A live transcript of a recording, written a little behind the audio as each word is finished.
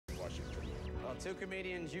Two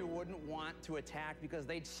comedians you wouldn't want to attack because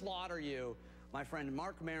they'd slaughter you. My friend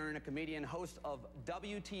Marc Maron, a comedian, host of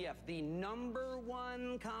WTF, the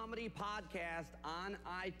 #1 comedy podcast on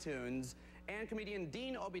iTunes, and comedian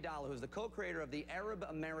Dean Obeidallah, who's the co-creator of the Arab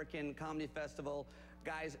American Comedy Festival.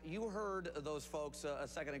 Guys, you heard those folks a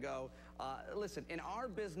second ago. Listen, in our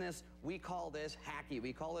business, we call this hacky.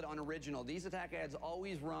 We call it unoriginal. These attack ads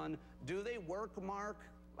always run. Do they work, Marc?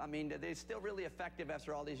 I mean, are they still really effective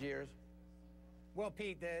after all these years? Well,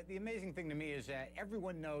 Pete, the amazing thing to me is that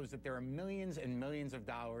everyone knows that there are millions and millions of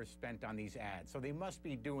dollars spent on these ads, so they must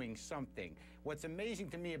be doing something. What's amazing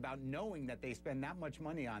to me about knowing that they spend that much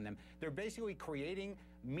money on them, they're basically creating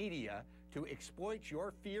media to exploit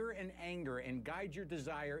your fear and anger and guide your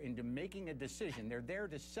desire into making a decision. They're there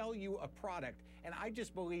to sell you a product, and I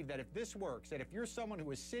just believe that if this works, that if you're someone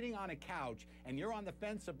who is sitting on a couch and you're on the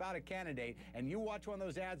fence about a candidate and you watch one of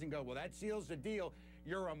those ads and go, well, that seals the deal,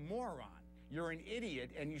 you're a moron. You're an idiot,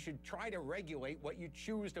 and you should try to regulate what you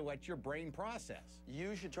choose to let your brain process.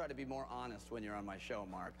 You should try to be more honest when you're on my show,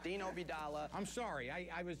 Marc. Dean Obeidallah. I'm sorry.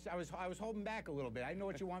 I was holding back a little bit. I know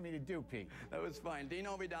what you want me to do, Pete. That was fine. Dean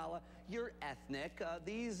Obeidallah, you're ethnic.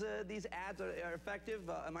 These ads are effective.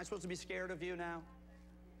 Am I supposed to be scared of you now?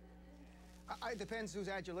 It depends whose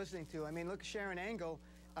ad you're listening to. I mean, look, Sharon Angle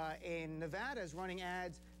in Nevada is running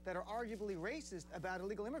ads that are arguably racist about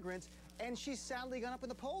illegal immigrants, and she's sadly gone up in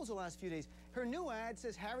the polls the last few days. Her new ad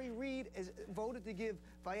says Harry Reid is voted to give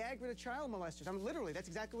Viagra to child molesters. I mean, literally, that's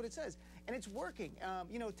exactly what it says. And it's working.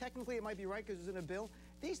 You know, technically it might be right because it's in a bill.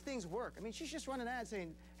 These things work. I mean, she's just run an ad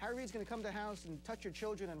saying Harry Reid's going to come to the house and touch your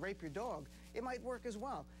children and rape your dog. It might work as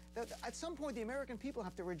well. At some point, the American people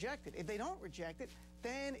have to reject it. If they don't reject it,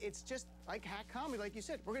 then it's just like hack comedy, like you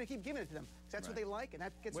said. We're going to keep giving it to them. That's what they like, and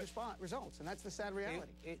that gets results, and that's the sad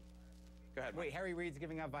reality. Go ahead, Marc. Wait, Harry Reid's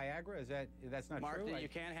giving out Viagra? That's not Marc, true? Marc, you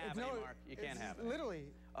can't have it, Marc. You can't have it. Literally.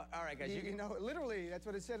 All right, guys. You know, literally, that's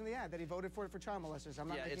what it said in the ad, that he voted for child molesters. I'm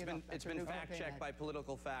not making it up. It's been fact-checked by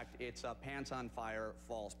Political Fact. It's pants on fire,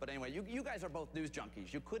 false. But anyway, you guys are both news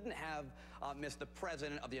junkies. You couldn't have missed the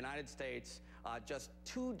President of the United States just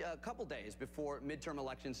a couple days before midterm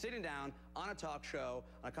elections, sitting down on a talk show,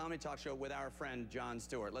 on a comedy talk show with our friend Jon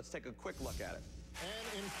Stewart. Let's take a quick look at it.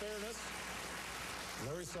 And in fairness,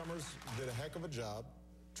 Larry Summers did a heck of a job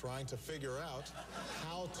trying to figure out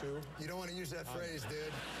how to... You don't want to use that phrase,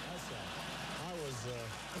 dude.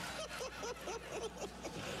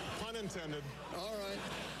 Pun intended. All right.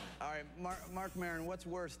 All right, Marc Maron, what's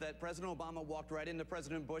worse, that President Obama walked right into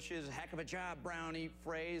President Bush's heck of a job, Brownie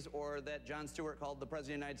phrase, or that Jon Stewart called the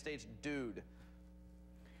President of the United States dude?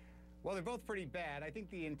 Well, they're both pretty bad. I think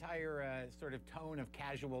the entire sort of tone of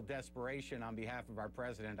casual desperation on behalf of our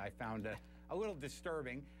president I found a little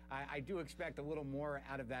disturbing. I do expect a little more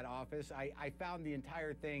out of that office. I found the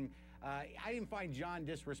entire thing, I didn't find John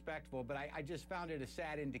disrespectful, but I just found it a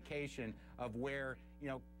sad indication of where, you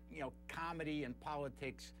know, comedy and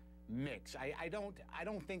politics mix. I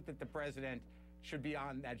don't think that the president should be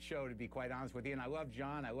on that show, to be quite honest with you. And I love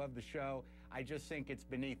John, I love the show. I just think it's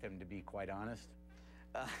beneath him, to be quite honest.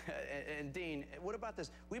 And Dean, what about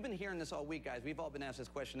this? We've been hearing this all week, guys. We've all been asked this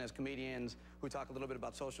question as comedians who talk a little bit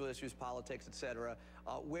about social issues, politics, etc.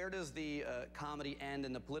 Where does the comedy end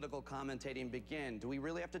and the political commentating begin? Do we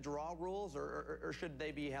really have to draw rules, or should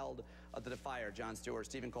they be held to the fire? Jon Stewart,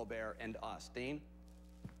 Stephen Colbert, and us. Dean?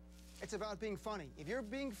 It's about being funny. If you're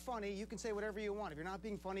being funny, you can say whatever you want. If you're not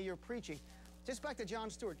being funny, you're preaching. Just back to Jon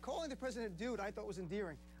Stewart. Calling the president dude, I thought was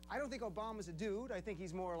endearing. I don't think Obama's a dude. I think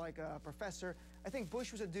he's more like a professor. I think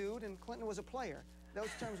Bush was a dude and Clinton was a player. Those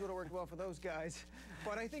terms would have worked well for those guys.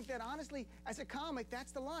 But I think that, honestly, as a comic,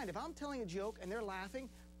 that's the line. If I'm telling a joke and they're laughing,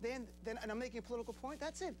 and I'm making a political point,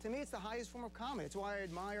 that's it. To me, it's the highest form of comedy. It's why I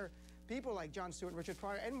admire people like Jon Stewart, Richard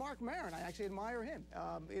Pryor, and Marc Maron. I actually admire him.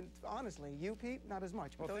 Honestly, you, Pete, not as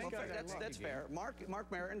much. Well, that's fair.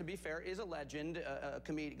 Marc Maron, to be fair, is a legend,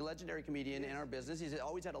 legendary comedian in our business. He's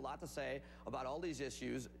always had a lot to say about all these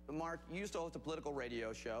issues. Marc, you used to host a political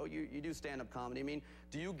radio show. You do stand-up comedy. I mean,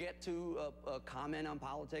 do you get to comment on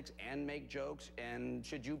politics and make jokes, and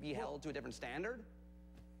should you be held to a different standard?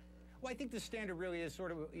 Well, I think the standard really is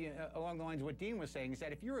sort of along the lines of what Dean was saying, is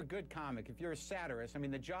that if you're a good comic, if you're a satirist, I mean,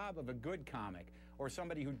 the job of a good comic or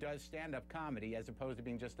somebody who does stand-up comedy, as opposed to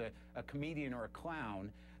being just a comedian or a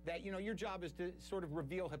clown, that, you know, your job is to sort of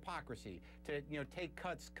reveal hypocrisy, to, you know, take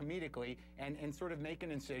cuts comedically and sort of make an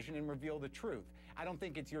incision and reveal the truth. I don't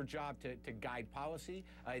think it's your job to guide policy.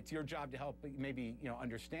 It's your job to help maybe, you know,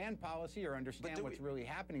 understand policy or understand what's really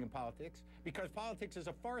happening in politics, because politics is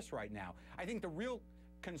a farce right now. I think the real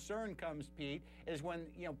concern comes, Pete, is when,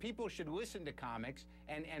 you know, people should listen to comics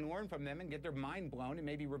and learn from them and get their mind blown and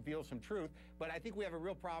maybe reveal some truth. But I think we have a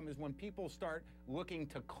real problem is when people start looking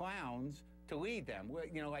to clowns to lead them,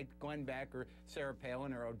 you know, like Glenn Beck or Sarah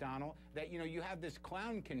Palin or O'Donnell, that, you know, you have this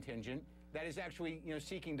clown contingent that is actually, you know,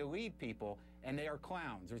 seeking to lead people, and they are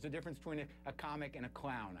clowns. There's a difference between a comic and a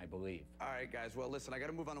clown, I believe. All right, guys. Well, listen, I got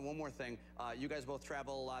to move on to one more thing. You guys both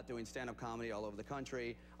travel a lot doing stand-up comedy all over the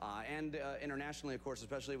country and internationally, of course,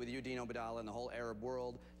 especially with you, Dean Obeidallah, and the whole Arab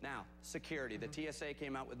world. Now, security. The TSA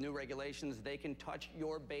came out with new regulations. They can touch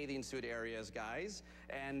your bathing suit areas, guys.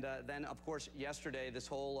 And then, of course, yesterday, this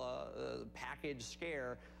whole package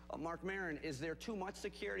scare. Marc Maron, is there too much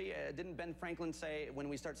security? Didn't Ben Franklin say when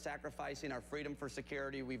we start sacrificing our freedom for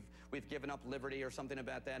security, we've given up liberty or something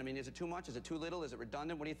about that? I mean, is it too much? Is it too little? Is it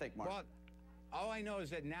redundant? What do you think, Marc? Well, all I know is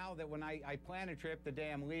that now that when I plan a trip, the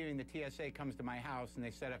day I'm leaving, the TSA comes to my house and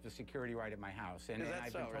they set up the security right at my house. And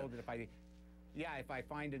I've been told that if I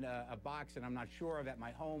find a box that I'm not sure of at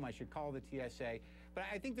my home, I should call the TSA. But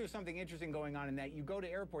I think there's something interesting going on in that you go to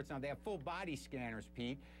airports now, they have full body scanners,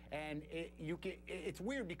 Pete, and it's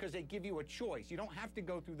weird because they give you a choice. You don't have to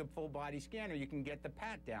go through the full body scanner. You can get the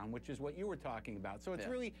pat down, which is what you were talking about. So it's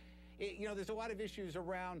really, you know, there's a lot of issues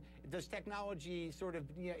around, does technology sort of,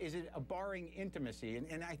 you know, is it a barring intimacy?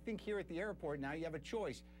 And I think here at the airport now you have a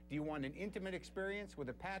choice. Do you want an intimate experience with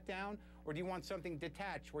a pat down, or do you want something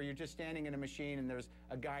detached where you're just standing in a machine and there's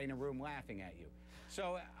a guy in a room laughing at you?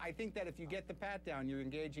 So I think that if you get the pat down, you're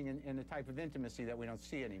engaging in a type of intimacy that we don't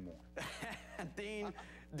see anymore. Dean,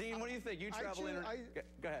 what do you think? You travel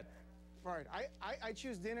go ahead. Right. I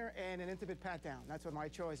choose dinner and an intimate pat down. That's what my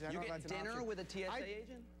choice is. You get dinner with a TSA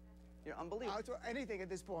agent? You're unbelievable. Anything at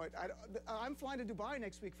this point. I'm flying to Dubai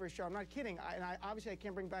next week for a show. I'm not kidding. Obviously, I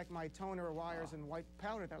can't bring back my toner, wires, and white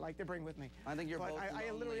powder that I like to bring with me. I think you're both I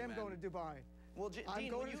literally am men. going to Dubai. Well, I'm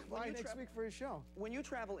Dean, going to Dubai next week for a show. When you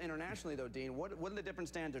travel internationally, though, Dean, what are the different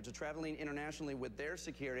standards of traveling internationally with their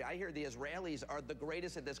security? I hear the Israelis are the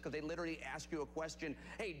greatest at this because they literally ask you a question,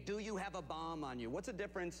 hey, do you have a bomb on you? What's the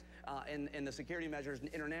difference in the security measures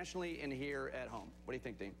internationally and here at home? What do you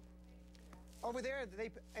think, Dean? Over there,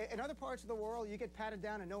 in other parts of the world, you get patted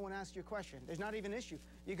down and no one asks you a question. There's not even an issue.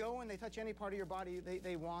 You go and they touch any part of your body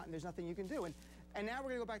they want, and there's nothing you can do. And now we're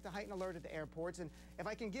going to go back to heightened alert at the airports. And if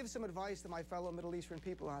I can give some advice to my fellow Middle Eastern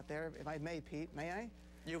people out there, if I may, Pete, may I?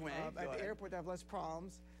 You may. At the airport to have less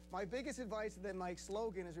problems. My biggest advice to them, my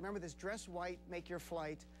slogan is, remember this: dress white, make your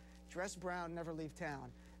flight. Dress brown, never leave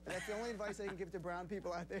town. And that's the only advice I can give to brown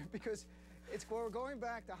people out there, because we're going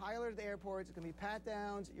back to high alert at the airports. It's going to be pat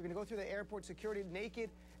downs. You're going to go through the airport security naked.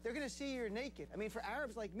 They're going to see you're naked. I mean, for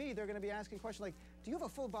Arabs like me, they're going to be asking questions like, do you have a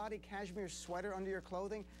full-body cashmere sweater under your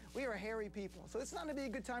clothing? We are hairy people. So it's not going to be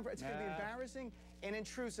a good time for us. It's going to be embarrassing and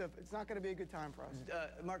intrusive. It's not going to be a good time for us.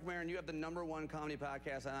 Marc Maron, you have the #1 comedy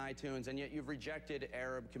podcast on iTunes, and yet you've rejected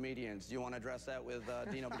Arab comedians. Do you want to address that with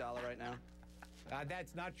Dean Obeidallah right now?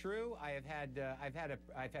 That's not true. I've had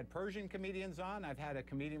Persian comedians on. I've had a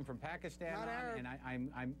comedian from Pakistan not on, Arab. and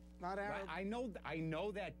I'm not Arab. I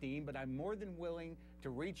know that, Dean, but I'm more than willing to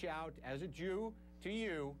reach out as a Jew to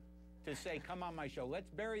you to say, come on my show. Let's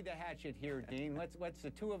bury the hatchet here, Dean. Let's the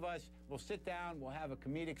two of us, we'll sit down, we'll have a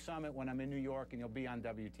comedic summit when I'm in New York, and you'll be on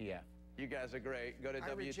WTF. You guys are great. Go to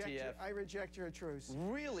WTF. I reject your truce.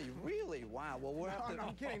 Really? Really? Wow. Well, we'll have to...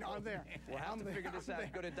 I'm kidding. I'm there. We'll have to figure this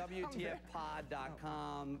out. Go to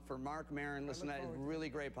WTFpod.com for Marc Maron. Listen to that really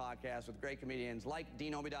great podcast with great comedians like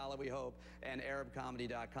Dean Obeidallah, we hope, and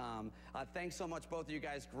ArabComedy.com. Thanks so much, both of you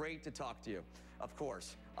guys. Great to talk to you, of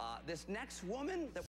course. This next woman that